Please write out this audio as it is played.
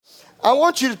I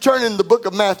want you to turn in the book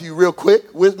of Matthew real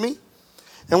quick with me.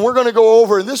 And we're going to go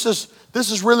over, and this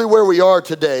is really where we are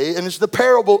today, and it's the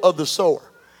parable of the sower.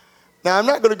 Now, I'm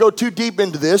not going to go too deep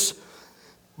into this,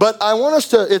 but I want us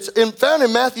to, it's found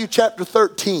in Matthew chapter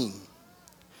 13.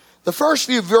 The first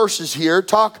few verses here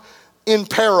talk in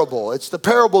parable. It's the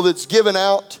parable that's given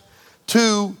out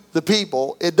to the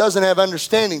people. It doesn't have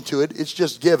understanding to it. It's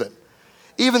just given.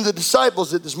 Even the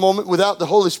disciples at this moment, without the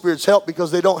Holy Spirit's help,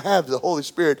 because they don't have the Holy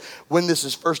Spirit when this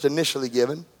is first initially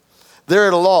given, they're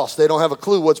at a loss. They don't have a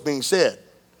clue what's being said.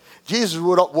 Jesus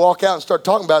would walk out and start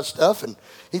talking about stuff, and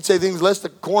he'd say things, lest the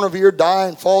corn of your ear die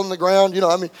and fall on the ground. You know,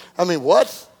 I mean,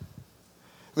 what?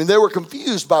 I mean, they were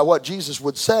confused by what Jesus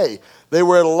would say. They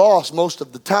were at a loss most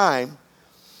of the time,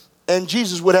 and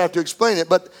Jesus would have to explain it.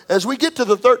 But as we get to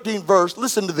the 13th verse,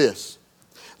 listen to this.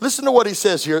 Listen to what he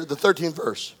says here, the 13th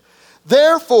verse.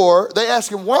 Therefore, they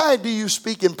ask him, why do you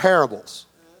speak in parables?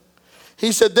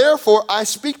 He said, therefore, I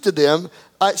speak to them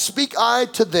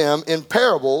in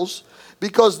parables,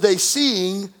 because they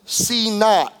seeing see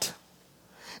not,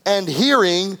 and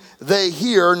hearing they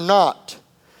hear not,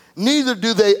 neither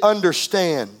do they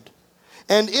understand.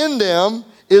 And in them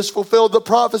is fulfilled the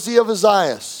prophecy of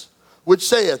Isaiah, which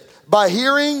saith, by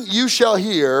hearing you shall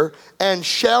hear, and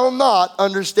shall not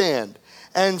understand,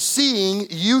 and seeing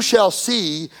you shall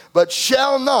see, but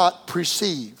shall not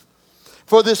perceive.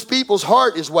 For this people's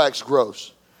heart is waxed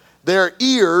gross. Their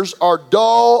ears are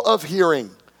dull of hearing,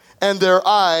 and their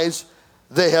eyes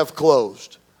they have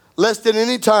closed, lest at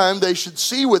any time they should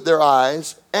see with their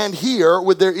eyes, and hear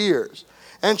with their ears,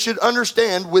 and should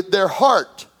understand with their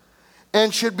heart,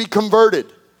 and should be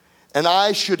converted, and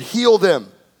I should heal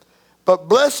them. But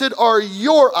blessed are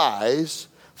your eyes,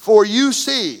 for you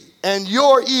see, and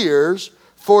your ears,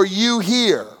 for you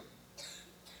hear.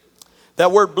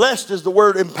 That word blessed is the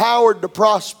word empowered to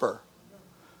prosper.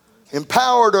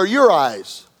 Empowered are your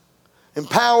eyes.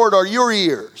 Empowered are your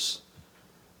ears.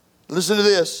 Listen to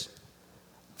this.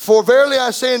 For verily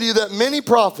I say unto you that many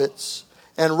prophets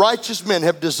and righteous men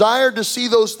have desired to see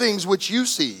those things which you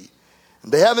see,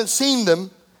 and they haven't seen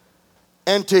them,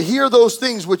 and to hear those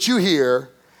things which you hear,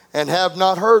 and have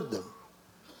not heard them.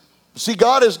 See,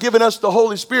 God has given us the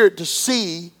Holy Spirit to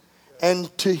see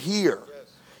and to hear.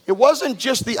 It wasn't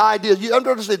just the idea. You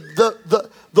understand, the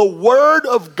Word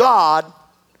of God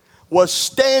was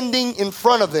standing in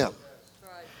front of them.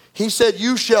 He said,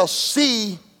 you shall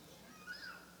see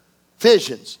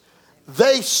visions.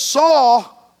 They saw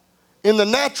in the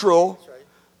natural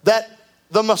that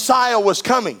the Messiah was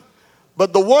coming.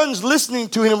 But the ones listening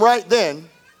to him right then,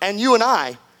 and you and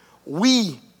I,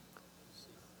 we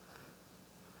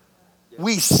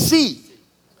see.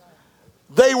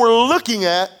 They were looking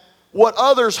at what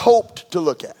others hoped to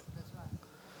look at.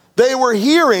 They were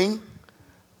hearing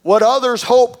what others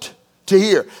hoped to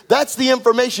hear. That's the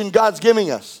information God's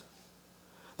giving us.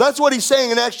 That's what he's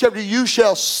saying in Acts chapter, you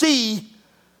shall see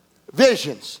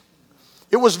visions.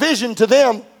 It was vision to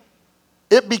them.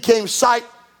 It became sight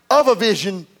of a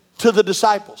vision to the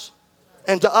disciples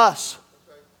and to us.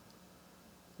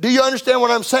 Do you understand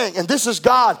what I'm saying? And this is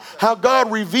God, how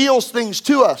God reveals things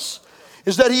to us,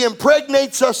 is that he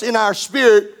impregnates us in our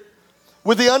spirit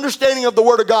with the understanding of the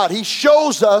Word of God. He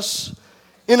shows us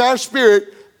in our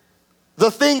spirit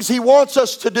the things he wants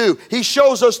us to do. He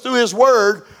shows us through his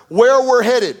Word where we're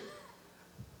headed.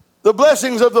 The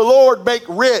blessings of the Lord make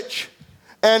rich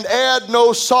and add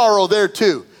no sorrow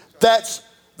thereto. That's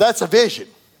a vision.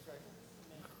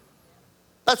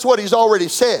 That's what he's already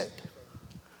said.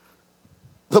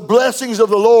 The blessings of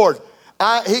the Lord.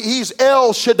 He's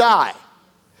El Shaddai.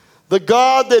 The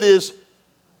God that is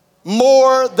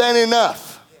more than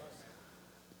enough.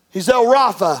 He's El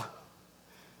Rapha.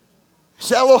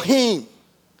 He's Elohim.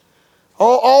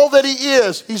 All that he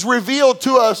is, he's revealed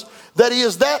to us that he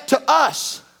is that to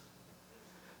us.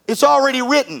 It's already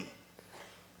written.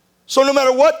 So no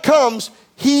matter what comes,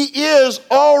 he is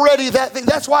already that thing.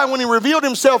 That's why when he revealed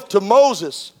himself to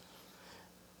Moses,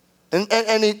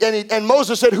 and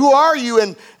Moses said, who are you?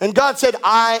 And God said,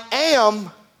 I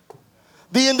am.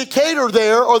 The indicator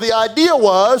there, or the idea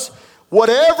was,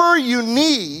 whatever you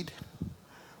need,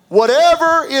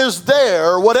 whatever is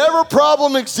there, whatever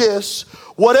problem exists,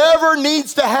 whatever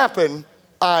needs to happen,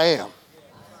 I am.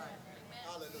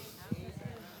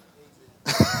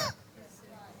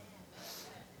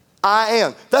 I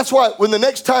am. That's why when the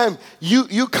next time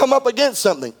you come up against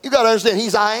something, you got to understand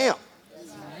he's I am.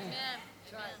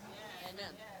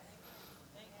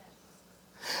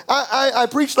 I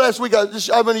preached last week. I'm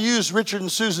going to use Richard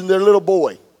and Susan, their little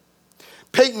boy.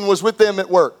 Peyton was with them at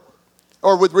work,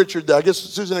 or with Richard. I guess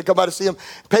Susan had come by to see him.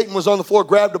 Peyton was on the floor,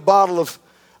 grabbed a bottle of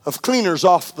cleaners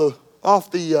off the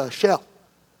off the shelf.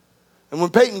 And when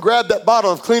Peyton grabbed that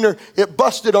bottle of cleaner, it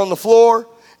busted on the floor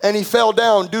and he fell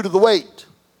down due to the weight.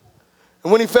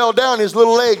 And when he fell down, his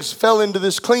little legs fell into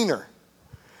this cleaner.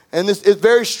 And this is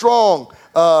very strong,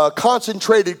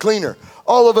 concentrated cleaner.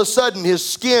 All of a sudden, his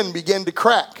skin began to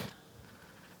crack.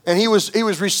 And he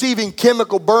was receiving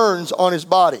chemical burns on his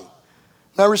body.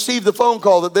 And I received the phone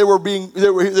call that they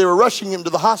were rushing him to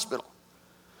the hospital.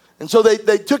 And so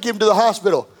they took him to the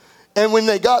hospital. And when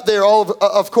they got there,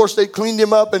 of course, they cleaned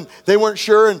him up and they weren't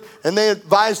sure. And they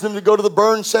advised him to go to the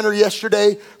burn center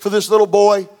yesterday for this little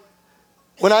boy.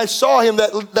 When I saw him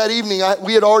that evening,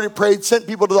 we had already prayed, sent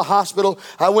people to the hospital.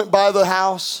 I went by the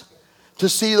house to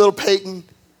see little Peyton.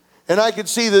 And I could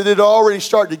see that it had already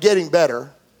started getting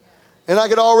better. And I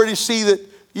could already see that,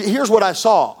 here's what I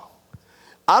saw.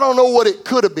 I don't know what it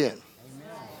could have been.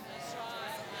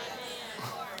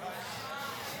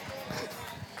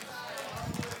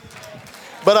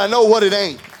 But I know what it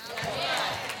ain't.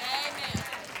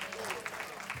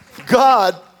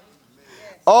 God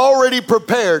already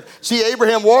prepared. See,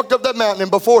 Abraham walked up that mountain, and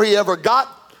before he ever got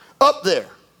up there,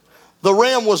 the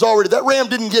ram was already, that ram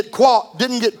didn't get caught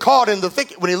in the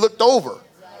thicket when he looked over.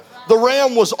 The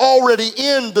ram was already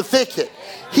in the thicket.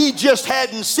 He just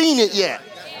hadn't seen it yet.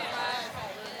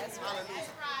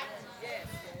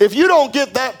 If you don't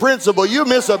get that principle, you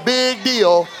miss a big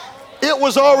deal. It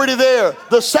was already there.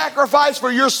 The sacrifice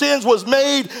for your sins was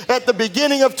made at the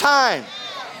beginning of time.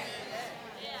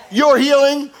 Your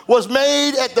healing was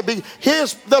made at the beginning.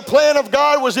 The plan of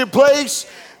God was in place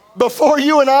before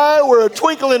you and I were a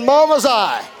twinkle in mama's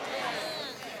eye.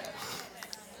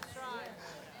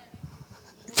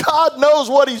 God knows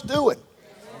what he's doing.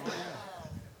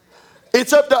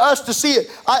 It's up to us to see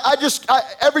it.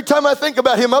 Every time I think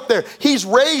about him up there, he's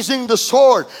raising the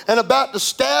sword and about to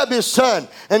stab his son.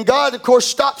 And God, of course,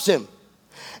 stops him.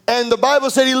 And the Bible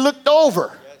said he looked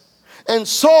over and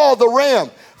saw the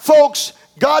ram. Folks,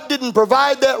 God didn't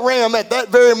provide that ram at that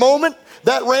very moment.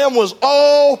 That ram was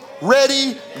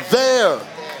already there.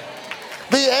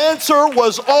 The answer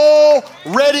was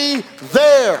already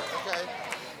there.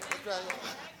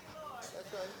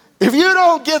 If you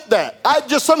don't get that, I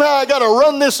got to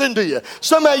run this into you.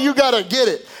 Somehow you got to get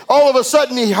it. All of a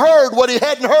sudden he heard what he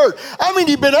hadn't heard. I mean,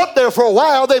 he'd been up there for a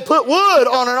while. They put wood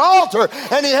on an altar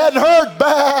and he hadn't heard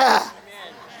bah.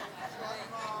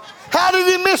 How did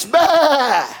he miss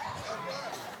bah?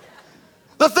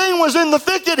 The thing was in the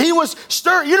thicket. He was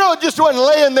stirred. It just wasn't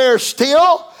laying there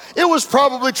still. It was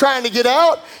probably trying to get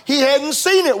out. He hadn't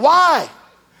seen it. Why?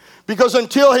 Because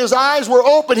until his eyes were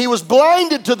open, he was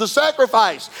blinded to the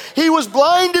sacrifice. He was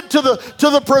blinded to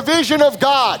the provision of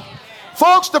God.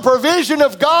 Folks, the provision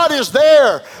of God is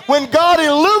there. When God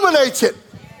illuminates it,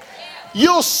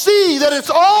 you'll see that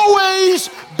it's always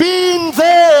been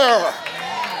there.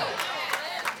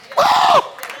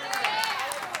 Oh!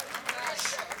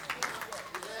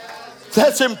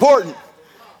 That's important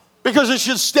because it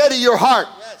should steady your heart.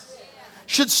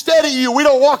 Should steady you. We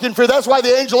don't walk in fear. That's why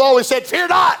the angel always said, fear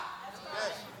not.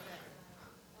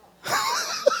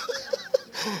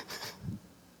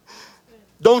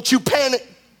 Don't you panic.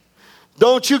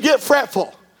 Don't you get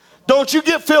fretful. Don't you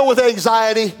get filled with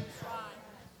anxiety.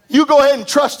 You go ahead and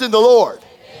trust in the Lord.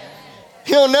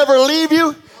 He'll never leave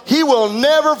you. He will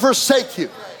never forsake you.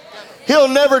 He'll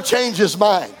never change his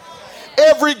mind.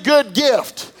 Every good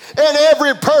gift and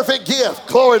every perfect gift,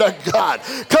 glory to God,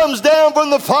 comes down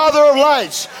from the Father of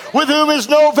lights, with whom is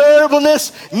no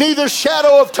variableness, neither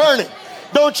shadow of turning.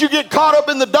 Don't you get caught up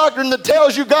in the doctrine that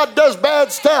tells you God does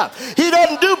bad stuff. He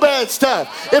doesn't do bad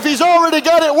stuff. If he's already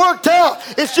got it worked out,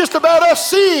 it's just about us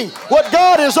seeing what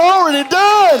God has already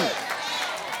done.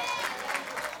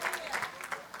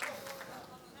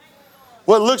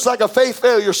 What looks like a faith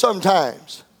failure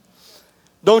sometimes,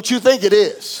 don't you think it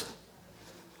is?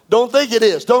 Don't think it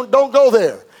is. Don't go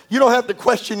there. You don't have to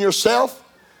question yourself.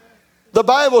 The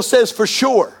Bible says for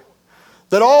sure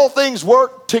that all things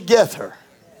work together.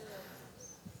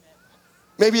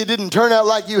 Maybe it didn't turn out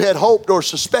like you had hoped or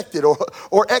suspected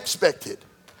or expected.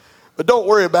 But don't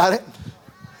worry about it.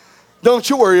 Don't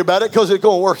you worry about it, because it's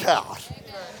going to work out.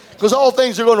 Because all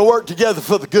things are going to work together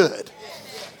for the good.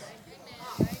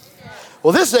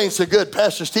 Well, this ain't so good,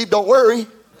 Pastor Steve. Don't worry.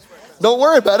 Don't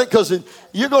worry about it, because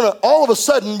you're going to all of a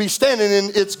sudden be standing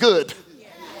in it's good.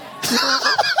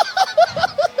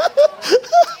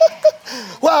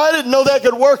 Well, I didn't know that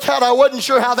could work out. I wasn't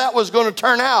sure how that was going to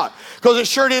turn out, because it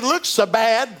sure didn't look so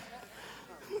bad.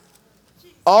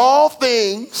 All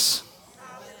things.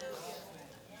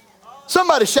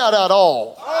 Somebody shout out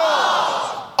all.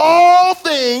 All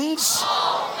things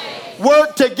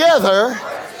work together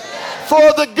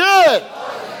for the good.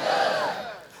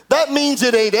 That means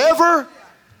it ain't ever.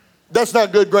 That's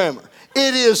not good grammar.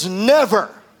 It is never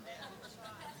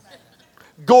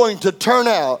going to turn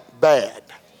out bad.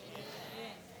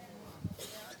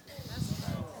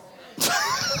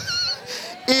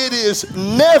 It is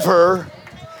never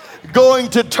going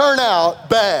to turn out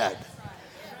bad.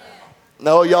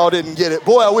 No, y'all didn't get it.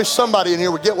 Boy, I wish somebody in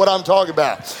here would get what I'm talking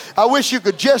about. I wish you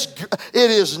could just,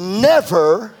 it is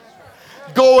never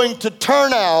going to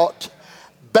turn out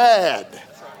bad.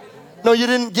 No, you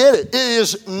didn't get it. It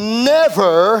is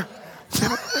never,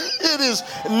 it is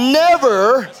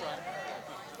never.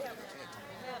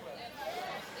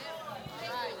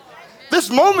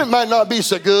 This moment might not be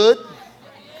so good,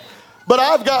 but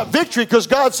I've got victory because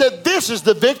God said this is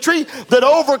the victory that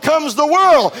overcomes the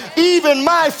world, even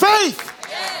my faith.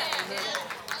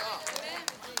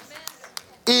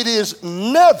 It is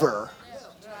never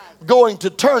going to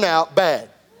turn out bad.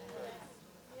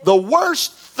 The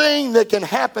worst thing that can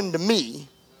happen to me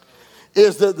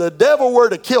is that the devil were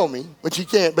to kill me, which he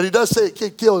can't, but he does say it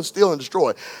can kill and steal and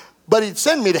destroy. But he'd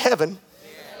send me to heaven.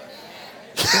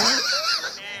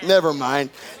 Never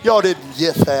mind. Y'all didn't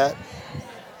get that.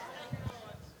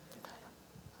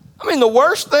 I mean, the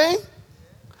worst thing,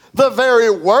 the very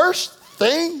worst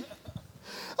thing,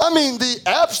 I mean, the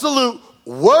absolute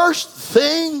worst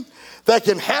thing that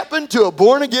can happen to a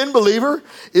born-again believer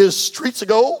is streets of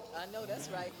gold. I know that's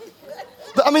right.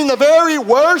 I mean, the very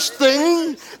worst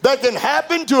thing that can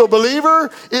happen to a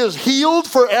believer is healed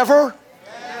forever.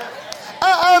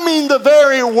 I mean, the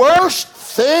very worst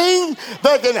thing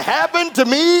that can happen to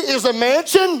me is a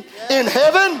mansion in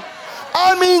heaven.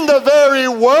 I mean, the very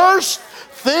worst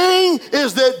thing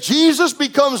is that Jesus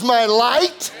becomes my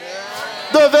light.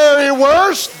 The very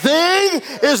worst thing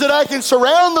is that I can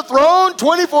surround the throne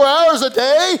 24 hours a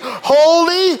day.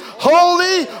 Holy,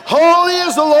 holy, holy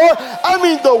is the Lord. I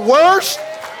mean, the worst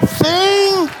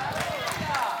thing.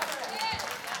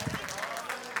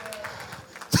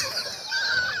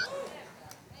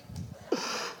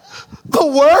 The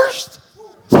worst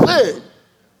thing.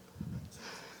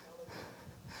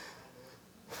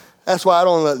 That's why I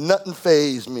don't let nothing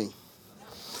faze me.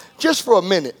 Just for a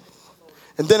minute.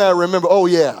 And then I remember, oh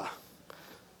yeah,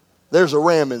 there's a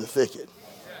ram in the thicket.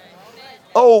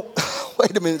 Oh,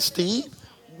 wait a minute, Steve.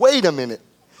 Wait a minute.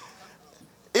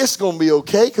 It's going to be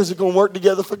okay because it's going to work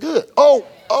together for good.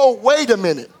 Oh, wait a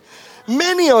minute.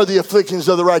 Many are the afflictions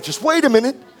of the righteous. Wait a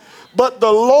minute. But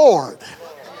the Lord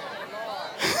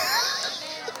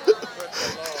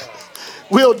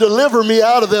will deliver me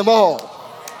out of them all.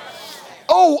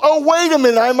 Oh, wait a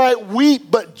minute. I might weep,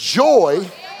 but joy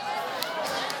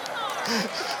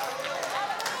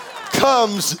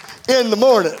comes in the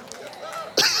morning.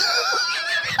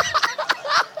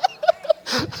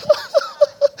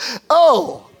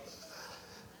 Oh,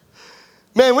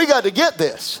 man, we got to get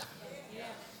this.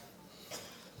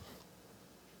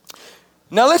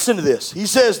 Now listen to this. He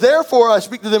says, therefore I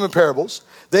speak to them in parables.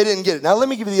 They didn't get it. Now let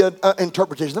me give you the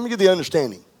interpretation. Let me give you the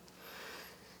understanding.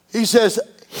 He says,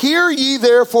 hear ye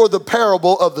therefore the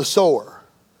parable of the sower.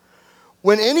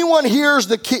 When anyone hears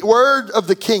the word of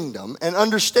the kingdom and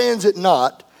understands it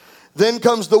not, then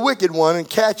comes the wicked one and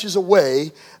catches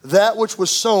away that which was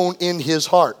sown in his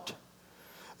heart.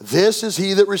 This is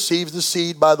he that receives the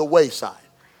seed by the wayside.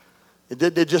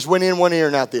 It just went in one ear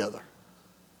and out the other.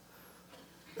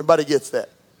 Everybody gets that.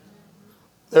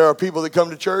 There are people that come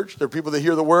to church. There are people that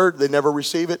hear the word. They never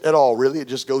receive it at all, really. It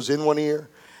just goes in one ear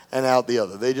and out the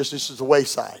other. This is the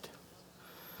wayside.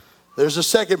 There's a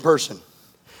second person.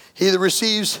 He that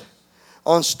receives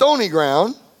on stony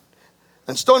ground,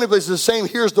 and stony place is the same,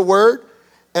 hears the word,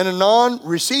 and anon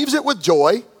receives it with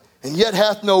joy, and yet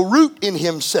hath no root in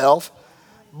himself,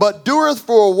 but doeth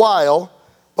for a while.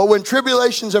 But when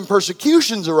tribulations and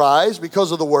persecutions arise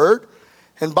because of the word,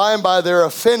 and by they're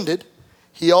offended,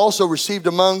 he also received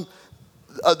among,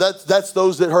 that's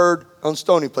those that heard on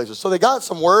stony places. So they got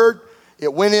some word,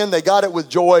 it went in, they got it with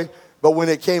joy, but when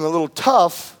it came a little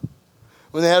tough,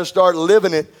 when they had to start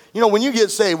living it, you know, when you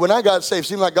get saved, when I got saved, it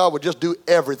seemed like God would just do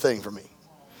everything for me.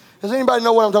 Does anybody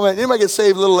know what I'm talking about? Anybody get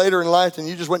saved a little later in life and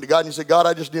you just went to God and you said, God,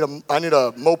 I need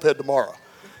a moped tomorrow.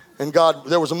 And God,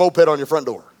 there was a moped on your front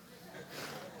door.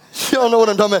 You don't know what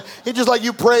I'm talking about. It's just like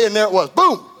you pray and there it was.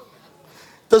 Boom.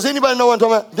 Does anybody know what I'm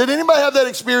talking about? Did anybody have that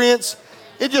experience?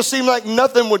 It just seemed like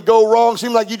nothing would go wrong. It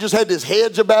seemed like you just had this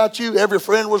hedge about you. Every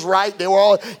friend was right.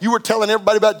 You were telling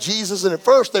everybody about Jesus. And at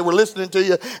first they were listening to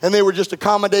you and they were just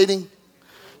accommodating.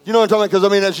 You know what I'm talking about? Because, I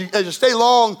mean, as you stay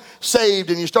long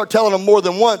saved and you start telling them more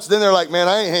than once, then they're like, man,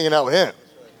 I ain't hanging out with him.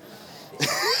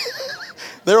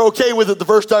 They're okay with it the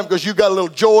first time because you got a little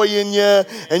joy in you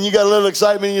and you got a little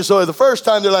excitement in you. So the first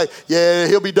time they're like, yeah,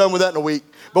 he'll be done with that in a week.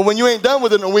 But when you ain't done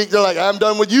with it in a week, they're like, I'm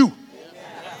done with you.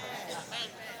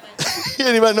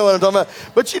 Anybody know what I'm talking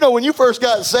about? But you know, when you first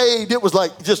got saved, it was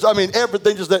like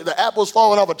everything, just the apples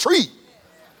falling off a tree.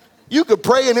 You could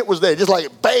pray and it was there, just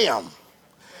like bam.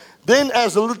 Then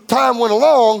as the time went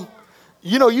along,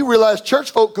 you know, you realize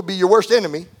church folk could be your worst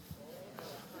enemy.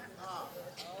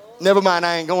 Never mind,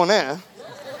 I ain't going there.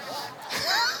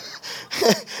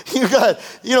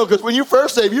 Because when you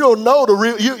first saved, you don't know the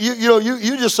real,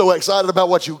 you're just so excited about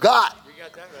what you got. You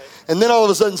got that right. And then all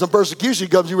of a sudden some persecution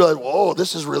comes, you realize, whoa,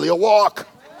 this is really a walk.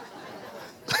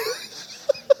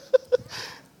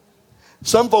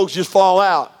 Some folks just fall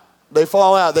out. They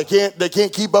fall out. They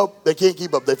can't keep up. They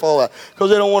fall out because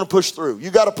they don't want to push through. You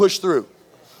got to push through.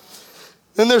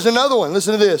 Then there's another one.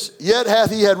 Listen to this. Yet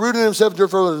hath he had rooted himself.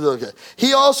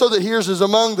 He also that hears is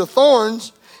among the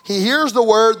thorns. He hears the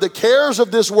word, the cares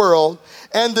of this world,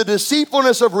 and the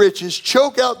deceitfulness of riches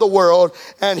choke out the world,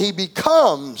 and he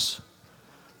becomes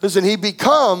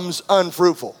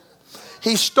unfruitful.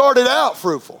 He started out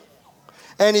fruitful,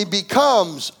 and he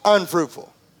becomes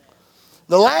unfruitful.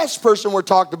 The last person we're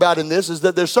talking about in this is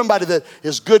that there's somebody that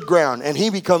is good ground, and he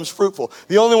becomes fruitful.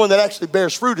 The only one that actually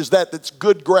bears fruit is that's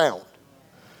good ground.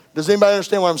 Does anybody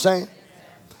understand what I'm saying?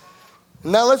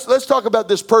 Now let's talk about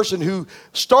this person who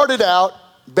started out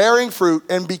bearing fruit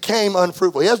and became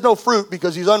unfruitful. He has no fruit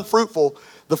because he's unfruitful.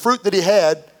 The fruit that he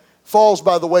had falls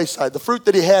by the wayside. The fruit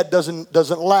that he had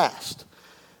doesn't last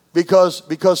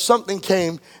because something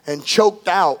came and choked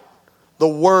out the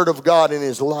word of God in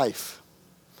his life.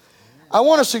 I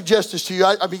want to suggest this to you.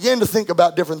 I began to think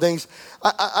about different things.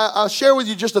 I'll share with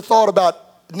you just a thought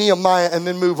about Nehemiah and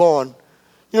then move on.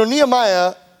 You know,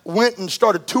 Nehemiah went and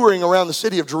started touring around the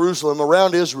city of Jerusalem,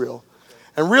 around Israel,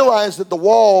 and realized that the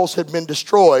walls had been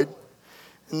destroyed.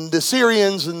 And the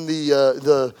Syrians and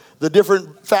the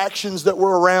different factions that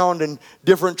were around and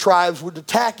different tribes would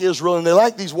attack Israel. And they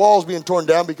liked these walls being torn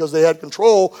down because they had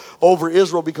control over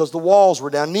Israel because the walls were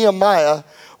down. Nehemiah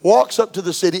walks up to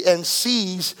the city and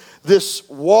sees this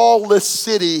wall-less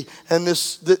city and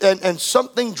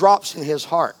something drops in his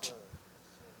heart.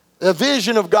 A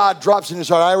vision of God drops in his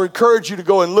heart. I would encourage you to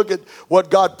go and look at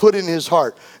what God put in his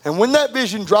heart. And when that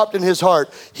vision dropped in his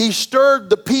heart, he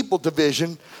stirred the people to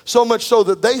vision, so much so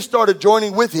that they started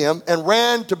joining with him and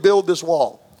ran to build this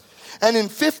wall. And in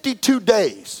 52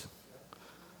 days,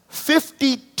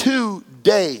 52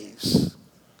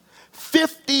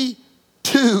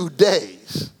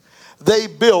 days, they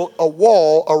built a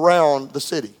wall around the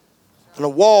city. And a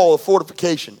wall of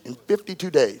fortification in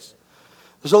 52 days.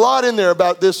 There's a lot in there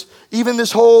about this. Even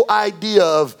this whole idea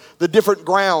of the different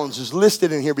grounds is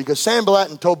listed in here because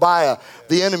Sanballat and Tobiah,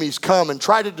 the enemies, come and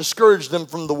try to discourage them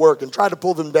from the work and try to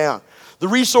pull them down. The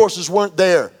resources weren't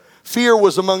there. Fear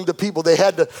was among the people. They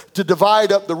had to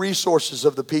divide up the resources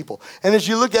of the people. And as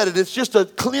you look at it, it's just a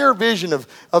clear vision of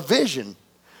a vision.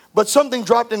 But something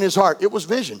dropped in his heart. It was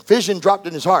vision. Vision dropped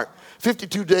in his heart.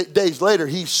 52 days later,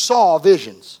 he saw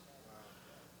visions.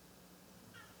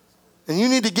 And you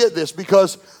need to get this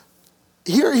because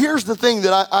here's the thing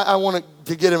that I want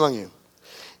to get among you.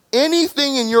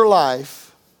 Anything in your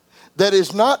life that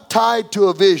is not tied to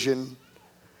a vision,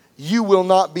 you will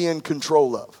not be in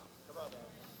control of.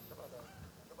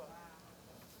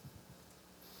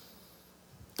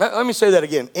 Let me say that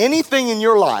again. Anything in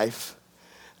your life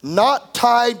not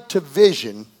tied to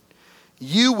vision,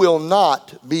 you will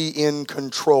not be in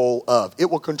control of. It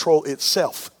will control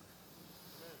itself.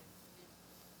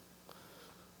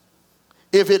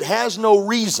 If it has no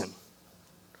reason,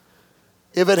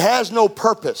 if it has no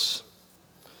purpose,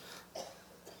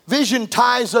 vision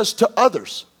ties us to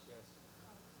others.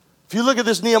 If you look at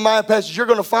this Nehemiah passage, you're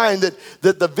going to find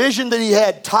that the vision that he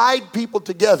had tied people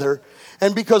together.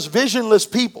 And because visionless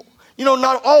people, you know,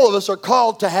 not all of us are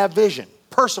called to have vision,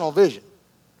 personal vision.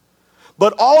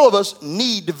 But all of us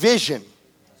need vision.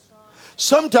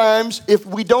 Sometimes if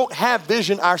we don't have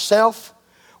vision ourselves,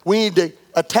 we need to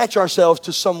attach ourselves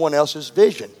to someone else's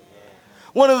vision.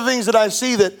 One of the things that I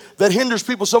see that hinders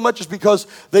people so much is because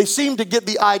they seem to get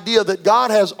the idea that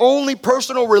God has only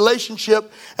personal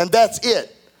relationship and that's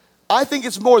it. I think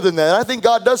it's more than that. I think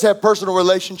God does have personal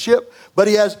relationship, but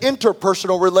he has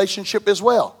interpersonal relationship as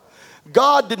well.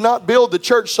 God did not build the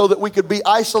church so that we could be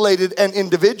isolated and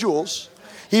individuals.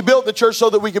 He built the church so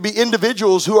that we could be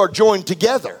individuals who are joined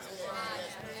together.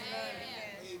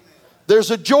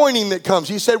 There's a joining that comes.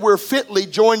 He said we're fitly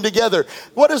joined together.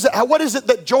 What is it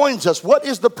that joins us? What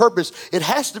is the purpose? It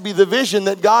has to be the vision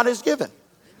that God has given.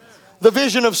 The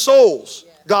vision of souls,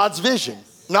 God's vision.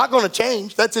 Not going to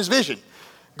change. That's his vision.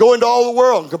 Go into all the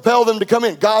world and compel them to come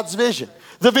in. God's vision.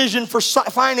 The vision for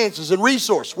finances and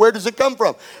resource. Where does it come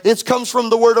from? It comes from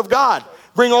the Word of God.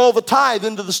 Bring all the tithe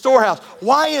into the storehouse.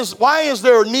 Why is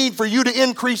there a need for you to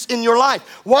increase in your life?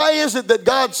 Why is it that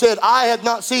God said, eye had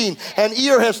not seen and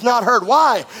ear has not heard?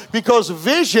 Why? Because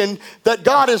vision that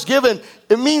God has given,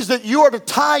 it means that you are to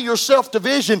tie yourself to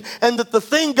vision, and that the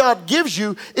thing God gives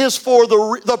you is for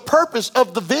the purpose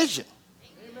of the vision.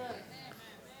 Amen.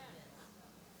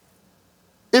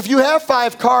 If you have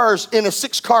 5 cars in a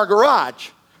 6-car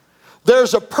garage,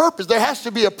 there's a purpose. There has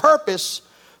to be a purpose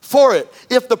for it.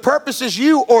 If the purpose is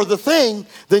you or the thing,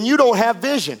 then you don't have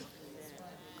vision.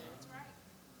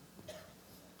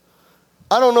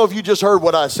 I don't know if you just heard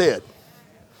what I said.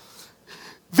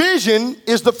 Vision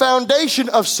is the foundation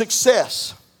of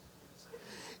success.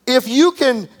 If you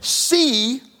can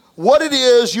see what it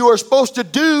is you are supposed to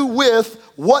do with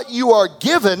what you are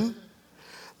given,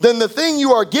 then the thing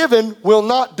you are given will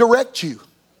not direct you.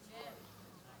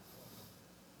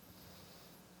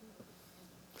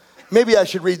 Maybe I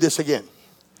should read this again.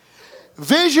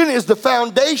 Vision is the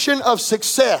foundation of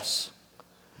success.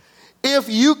 If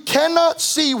you cannot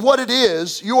see what it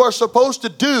is you are supposed to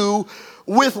do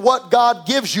with what God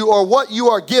gives you or what you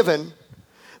are given,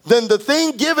 then the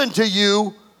thing given to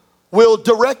you will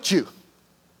direct you.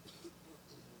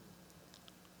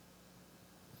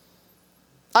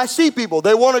 I see people,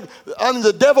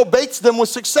 the devil baits them with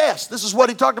success. This is what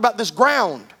he talked about, this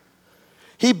ground.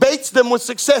 He baits them with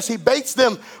success. He baits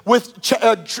them with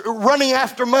running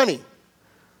after money,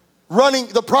 running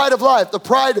the pride of life, the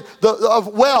pride of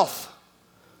wealth,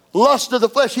 lust of the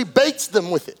flesh. He baits them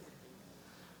with it.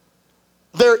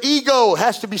 Their ego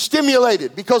has to be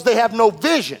stimulated because they have no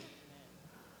vision.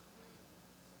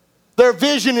 Their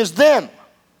vision is them,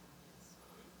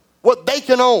 what they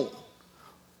can own.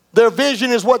 Their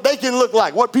vision is what they can look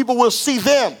like, what people will see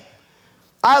them.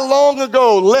 I long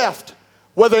ago left.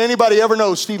 Whether anybody ever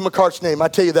knows Steve McCart's name, I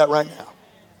tell you that right now.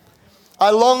 I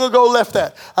long ago left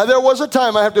that. There was a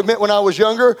time, I have to admit, when I was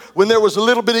younger, when there was a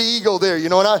little bit of ego there,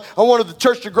 and I wanted the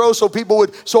church to grow so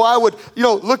I would,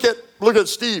 look at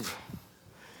Steve.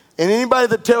 And anybody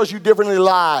that tells you differently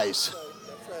lies.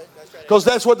 Because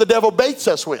that's what the devil baits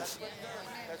us with.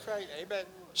 That's right, amen.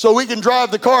 So we can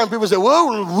drive the car and people say,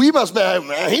 well,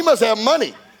 he must have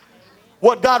money.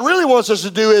 What God really wants us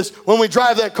to do is, when we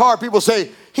drive that car, people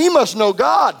say, he must know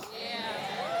God.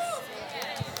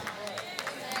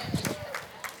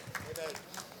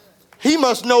 He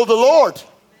must know the Lord.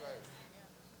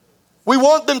 We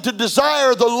want them to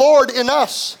desire the Lord in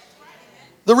us.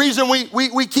 The reason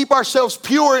we keep ourselves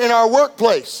pure in our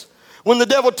workplace when the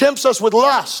devil tempts us with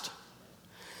lust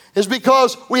is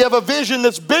because we have a vision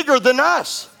that's bigger than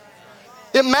us.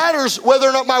 It matters whether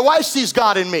or not my wife sees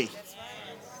God in me.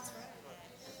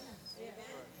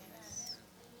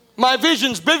 My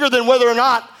vision's bigger than whether or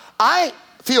not I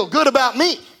feel good about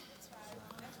me.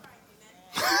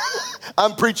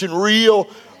 I'm preaching real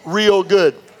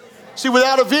good. See,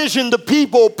 without a vision, the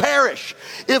people perish.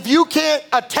 If you can't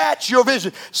attach your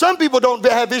vision, some people don't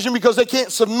have vision because they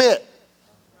can't submit.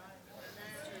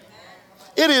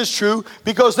 It is true,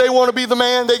 because they want to be the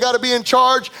man, they got to be in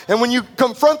charge, and when you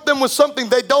confront them with something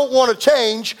they don't want to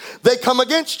change, they come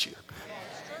against you.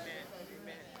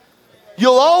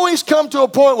 You'll always come to a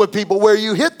point with people where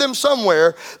you hit them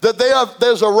somewhere that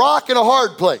there's a rock in a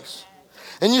hard place.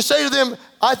 And you say to them,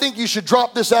 I think you should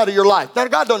drop this out of your life. Now,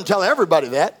 God doesn't tell everybody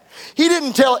that. He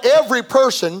didn't tell every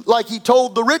person like he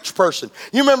told the rich person.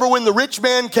 You remember when the rich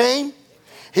man came?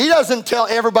 He doesn't tell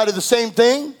everybody the same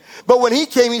thing. But when he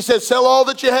came, he said, sell all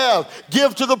that you have,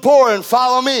 give to the poor, and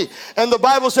follow me. And the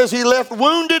Bible says he left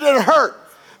wounded and hurt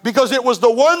because it was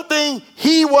the one thing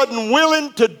he wasn't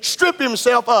willing to strip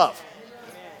himself of.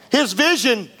 His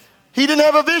vision, he didn't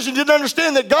have a vision, didn't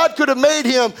understand that God could have made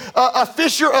him a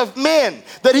fisher of men,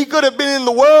 that he could have been in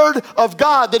the Word of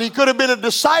God, that he could have been a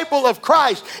disciple of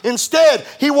Christ. Instead,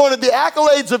 he wanted the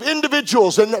accolades of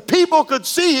individuals and that people could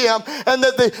see him and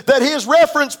that his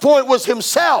reference point was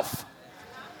himself.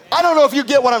 I don't know if you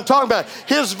get what I'm talking about.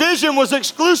 His vision was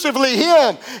exclusively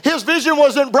him. His vision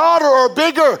wasn't broader or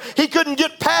bigger. He couldn't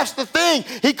get past the thing.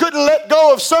 He couldn't let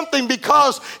go of something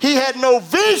because he had no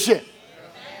vision.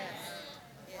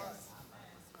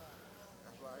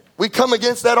 We come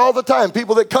against that all the time.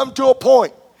 People that come to a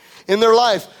point in their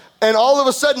life and all of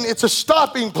a sudden it's a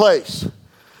stopping place.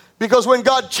 Because when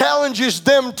God challenges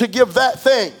them to give that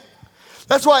thing.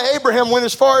 That's why Abraham went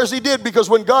as far as he did, because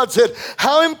when God said,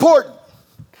 how important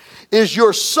is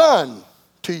your son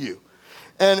to you?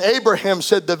 And Abraham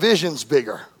said, the vision's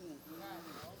bigger.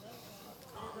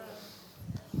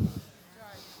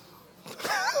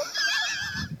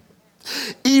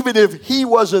 Even if he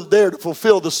wasn't there to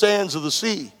fulfill the sands of the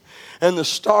sea and the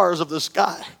stars of the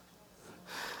sky,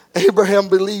 Abraham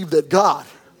believed that God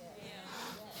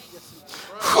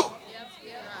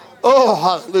Oh,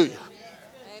 hallelujah.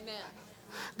 Amen.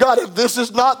 God, if this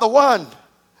is not the one,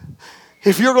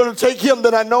 if you're going to take him,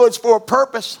 then I know it's for a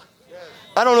purpose.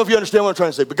 I don't know if you understand what I'm trying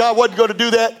to say, but God wasn't going to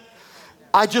do that.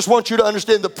 I just want you to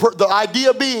understand the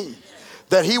idea being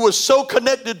that he was so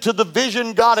connected to the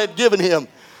vision God had given him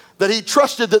that he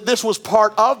trusted that this was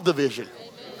part of the vision.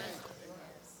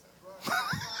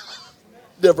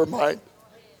 Never mind.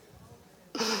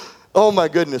 Oh my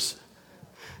goodness.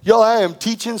 Y'all, I am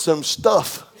teaching some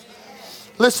stuff.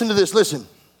 Listen to this, listen.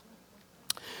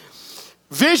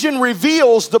 Vision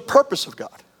reveals the purpose of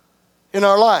God in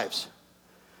our lives.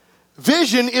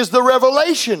 Vision is the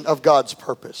revelation of God's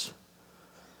purpose.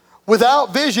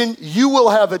 Without vision, you will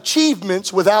have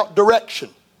achievements without direction.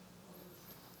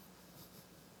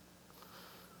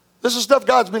 This is stuff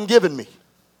God's been giving me.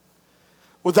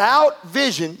 Without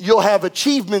vision, you'll have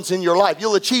achievements in your life.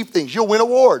 You'll achieve things. You'll win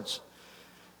awards.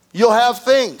 You'll have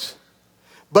things.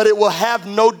 But it will have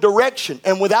no direction.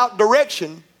 And without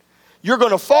direction, you're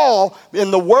going to fall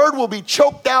and the word will be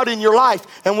choked out in your life.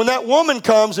 And when that woman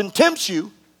comes and tempts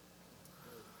you,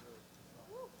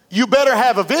 you better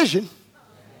have a vision.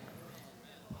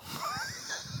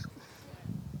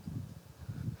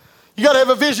 You got to have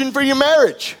a vision for your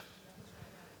marriage.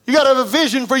 You got to have a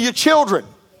vision for your children.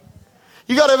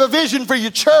 You got to have a vision for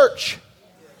your church.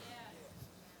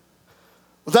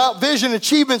 Without vision,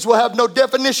 achievements will have no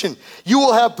definition. You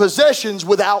will have possessions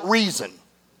without reason.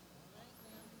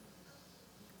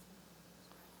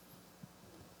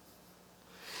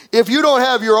 If you don't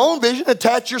have your own vision,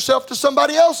 attach yourself to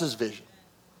somebody else's vision.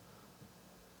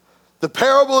 The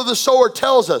parable of the sower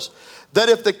tells us that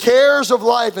if the cares of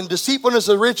life and deceitfulness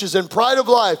of riches and pride of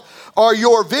life are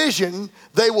your vision,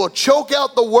 they will choke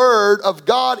out the word of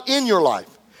God in your life.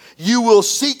 You will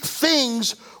seek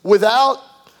things without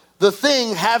the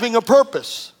thing having a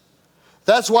purpose.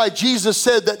 That's why Jesus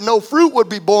said that no fruit would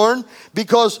be born,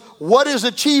 because what is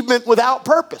achievement without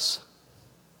purpose?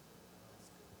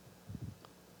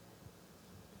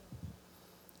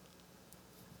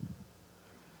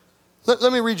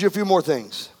 Let me read you a few more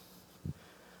things.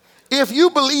 If you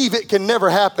believe it can never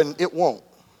happen, it won't.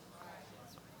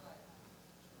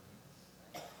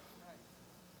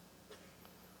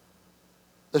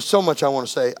 There's so much I want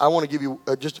to say. I want to give you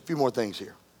just a few more things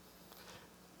here.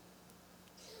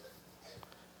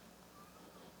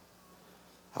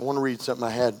 I want to read something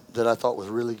I had that I thought was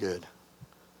really good.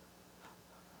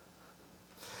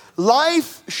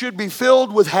 Life should be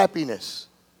filled with happiness.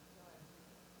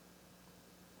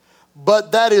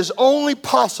 But that is only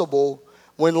possible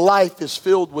when life is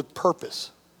filled with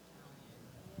purpose.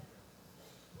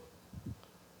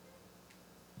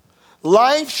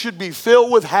 Life should be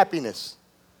filled with happiness.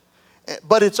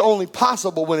 But it's only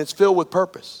possible when it's filled with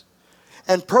purpose.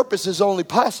 And purpose is only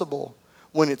possible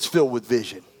when it's filled with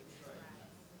vision.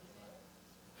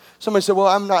 Somebody said, well,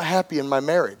 I'm not happy in my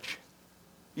marriage.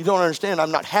 You don't understand,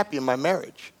 I'm not happy in my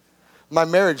marriage. My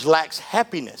marriage lacks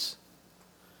happiness.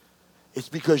 It's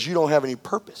because you don't have any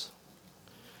purpose.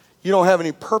 You don't have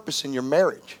any purpose in your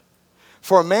marriage.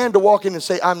 For a man to walk in and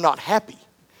say, I'm not happy,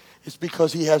 it's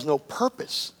because he has no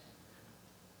purpose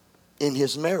in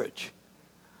his marriage.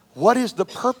 What is the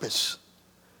purpose?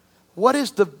 What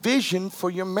is the vision for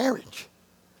your marriage?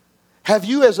 Have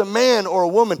you as a man or a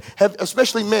woman,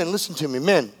 especially men, listen to me,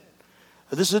 men.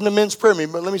 This isn't a men's prayer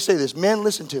meeting, but let me say this. Men,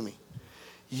 listen to me.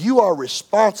 You are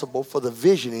responsible for the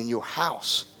vision in your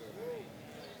house.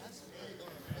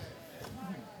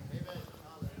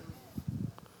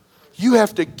 You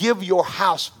have to give your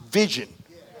house vision.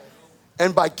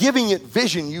 And by giving it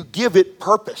vision, you give it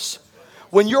purpose.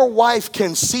 When your wife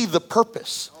can see the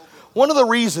purpose. One of the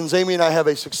reasons Amy and I have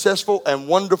a successful and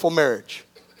wonderful marriage.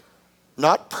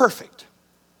 Not perfect.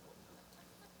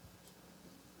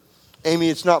 Amy,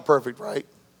 it's not perfect, right?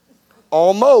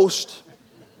 Almost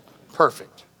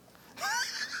perfect.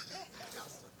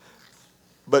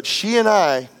 But she and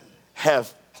I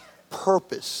have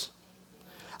purpose.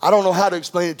 I don't know how to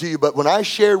explain it to you, but when I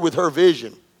shared with her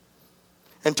vision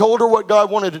and told her what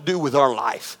God wanted to do with our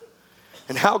life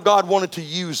and how God wanted to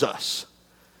use us,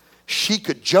 she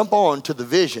could jump on to the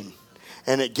vision,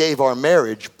 and it gave our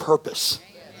marriage purpose.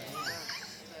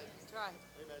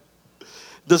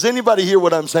 Does anybody hear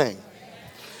what I'm saying?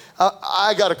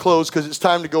 I got to close because it's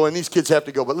time to go, and these kids have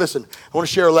to go. But listen, I want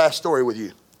to share a last story with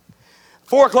you.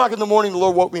 4 o'clock in the morning, the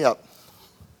Lord woke me up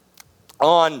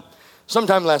on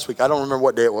sometime last week. I don't remember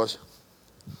what day it was.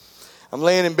 I'm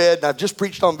laying in bed, and I've just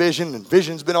preached on vision, and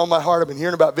vision's been on my heart. I've been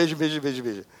hearing about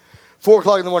vision. 4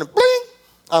 o'clock in the morning, bling,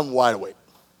 I'm wide awake.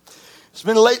 It's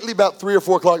been lately about 3 or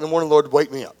 4 o'clock in the morning, the Lord would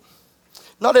wake me up.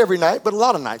 Not every night, but a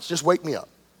lot of nights, just wake me up.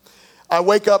 I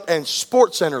wake up and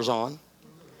Sports Center's on,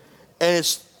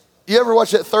 And you ever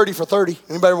watch that 30 for 30?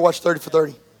 Anybody ever watch 30 for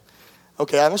 30?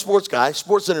 Okay, I'm a sports guy.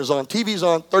 Sports Center's on. TV's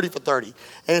on, 30 for 30.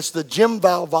 And it's the Jim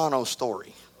Valvano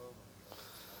story.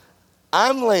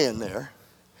 I'm laying there,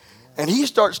 and he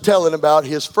starts telling about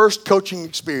his first coaching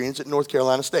experience at North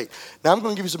Carolina State. Now, I'm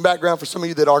going to give you some background for some of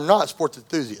you that are not sports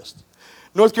enthusiasts.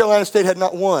 North Carolina State had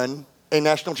not won a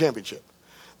national championship.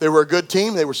 They were a good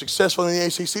team. They were successful in the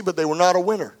ACC, but they were not a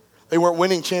winner. They weren't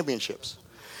winning championships.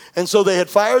 And so they had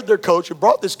fired their coach and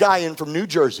brought this guy in from New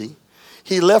Jersey.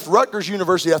 He left Rutgers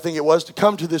University, I think it was, to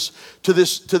come to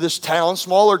this town,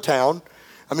 smaller town.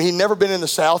 I mean, he'd never been in the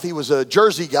South. He was a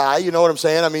Jersey guy, you know what I'm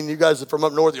saying? I mean, you guys are from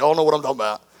up north, you all know what I'm talking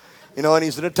about. You know, and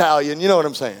he's an Italian, you know what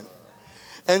I'm saying?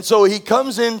 And so he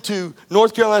comes into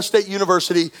North Carolina State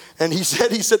University, and he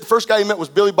said the first guy he met was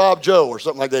Billy Bob Joe or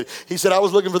something like that. He said, I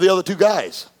was looking for the other two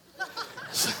guys,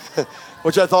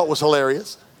 which I thought was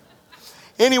hilarious.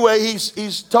 Anyway,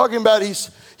 he's talking about,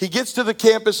 he gets to the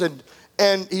campus,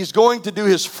 and he's going to do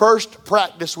his first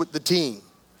practice with the team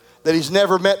that he's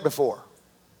never met before.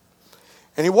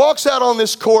 And he walks out on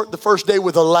this court the first day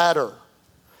with a ladder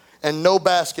and no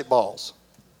basketballs.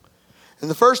 And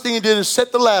the first thing he did is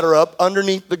set the ladder up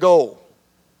underneath the goal.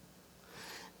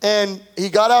 And he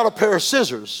got out a pair of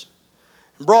scissors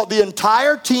and brought the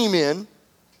entire team in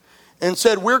and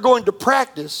said, we're going to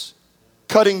practice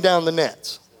cutting down the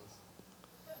nets.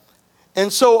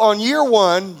 And so on year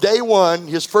one, day one,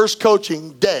 his first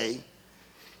coaching day,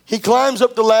 he climbs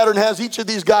up the ladder and has each of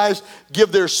these guys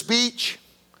give their speech,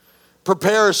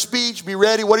 prepare a speech, be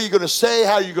ready. What are you going to say?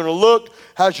 How are you going to look?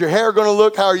 How's your hair going to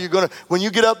look? How are you going to, when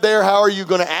you get up there, how are you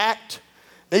going to act?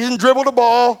 They didn't dribble the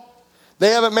ball.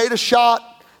 They haven't made a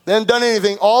shot. They haven't done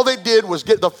anything. All they did was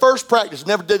get the first practice.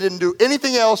 Didn't do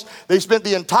anything else. They spent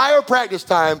the entire practice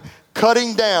time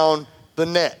cutting down the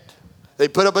net. They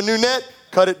put up a new net,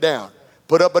 cut it down.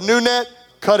 Put up a new net,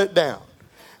 cut it down.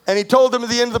 And he told them at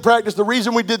the end of the practice, the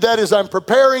reason we did that is I'm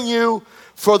preparing you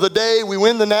for the day we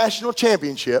win the national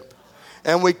championship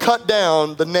and we cut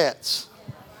down the nets.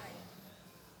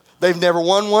 They've never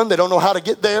won one. They don't know how to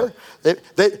get there.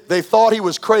 They thought he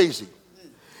was crazy.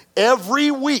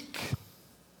 Every week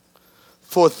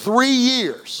for 3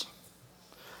 years,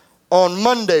 on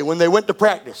Monday when they went to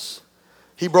practice,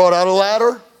 he brought out a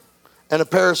ladder and a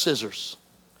pair of scissors.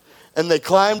 And they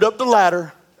climbed up the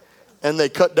ladder and they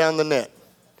cut down the net.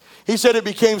 He said it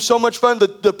became so much fun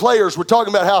that the players were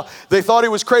talking about how they thought he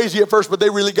was crazy at first, but they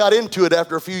really got into it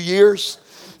after a few years.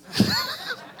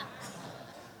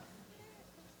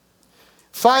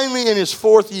 Finally, in his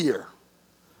fourth year,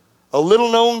 a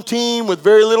little-known team with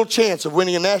very little chance of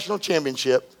winning a national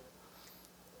championship,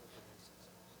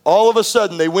 all of a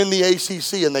sudden they win the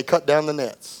ACC and they cut down the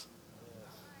nets.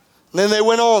 And then they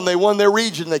went on, they won their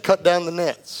region, they cut down the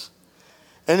nets.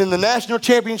 And in the national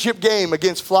championship game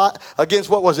against what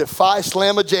was it, Phi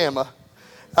Slamma Jamma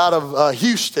out of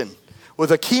Houston with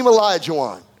Akeem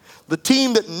Olajuwon, the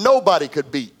team that nobody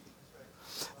could beat,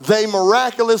 they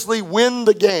miraculously win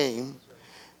the game,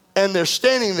 and they're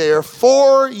standing there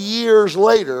 4 years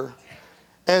later,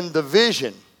 and the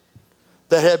vision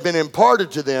that had been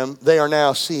imparted to them, they are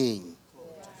now seeing.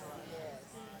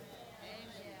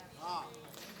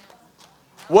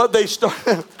 What they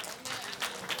started...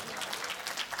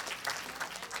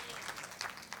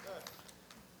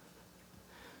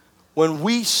 When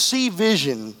we see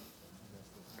vision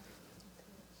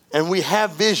and we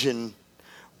have vision,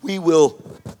 we will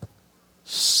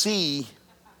see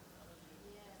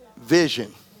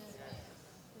vision.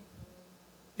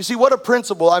 You see, what a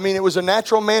principle. I mean, it was a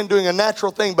natural man doing a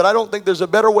natural thing, but I don't think there's a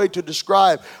better way to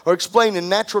describe or explain in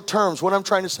natural terms what I'm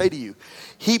trying to say to you.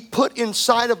 He put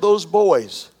inside of those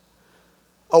boys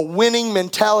a winning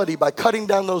mentality by cutting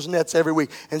down those nets every week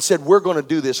and said, we're going to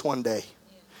do this one day.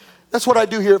 That's what I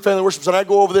do here at Family Worship Center. I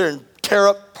go over there and tear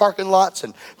up parking lots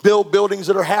and build buildings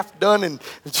that are half done. And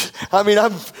I mean,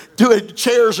 I'm doing,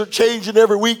 chairs are changing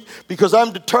every week because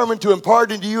I'm determined to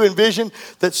impart into you in vision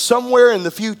that somewhere in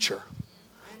the future,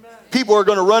 people are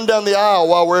going to run down the aisle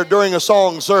while we're during a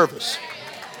song service.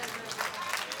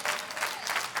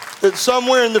 That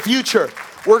somewhere in the future,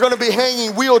 we're going to be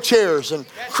hanging wheelchairs and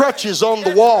crutches on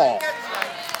the wall.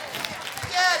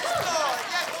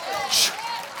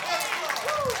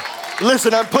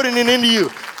 Listen, I'm putting it into you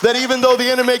that even though the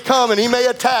enemy may come and he may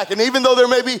attack, and even though there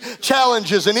may be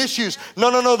challenges and issues,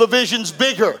 no, the vision's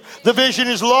bigger. The vision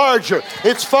is larger.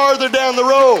 It's farther down the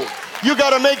road. You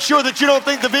got to make sure that you don't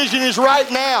think the vision is right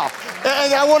now.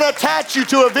 And I want to attach you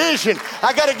to a vision.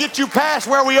 I got to get you past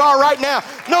where we are right now.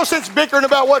 No sense bickering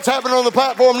about what's happening on the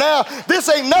platform now. This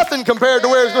ain't nothing compared to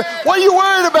where it's going. What are you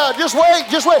worried about? Just wait.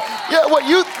 Yeah,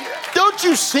 Don't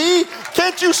you see?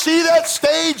 Can't you see that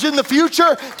stage in the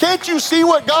future? Can't you see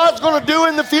what God's going to do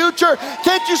in the future?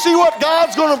 Can't you see what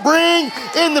God's going to bring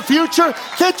in the future?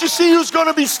 Can't you see who's going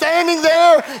to be standing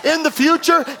there in the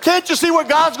future? Can't you see what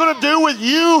God's going to do with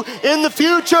you in the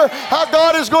future? How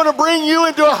God is going to bring you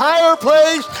into a higher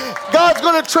place. God's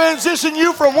going to transition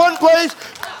you from one place.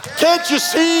 Can't you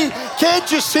see?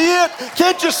 Can't you see it?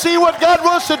 Can't you see what God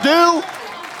wants to do?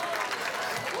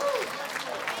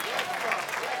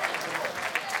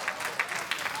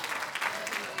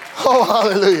 Oh,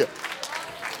 hallelujah.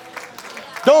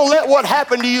 Don't let what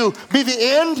happened to you be the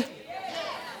end.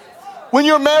 When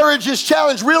your marriage is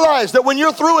challenged, realize that when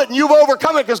you're through it and you've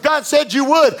overcome it, because God said you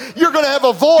would, you're going to have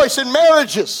a voice in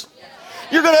marriages.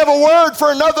 You're going to have a word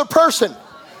for another person.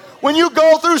 When you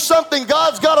go through something,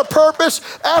 God's got a purpose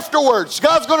afterwards.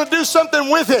 God's going to do something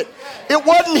with it. It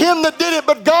wasn't him that did it,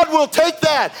 but God will take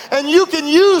that, and you can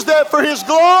use that for his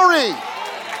glory.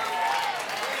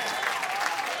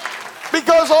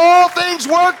 Because all things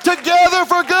work together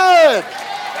for good.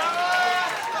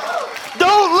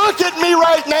 Don't look at me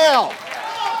right now.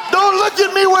 Don't look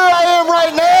at me where I am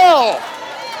right now.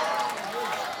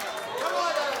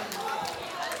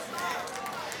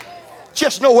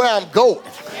 Just know where I'm going.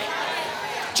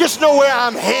 Just know where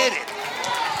I'm headed.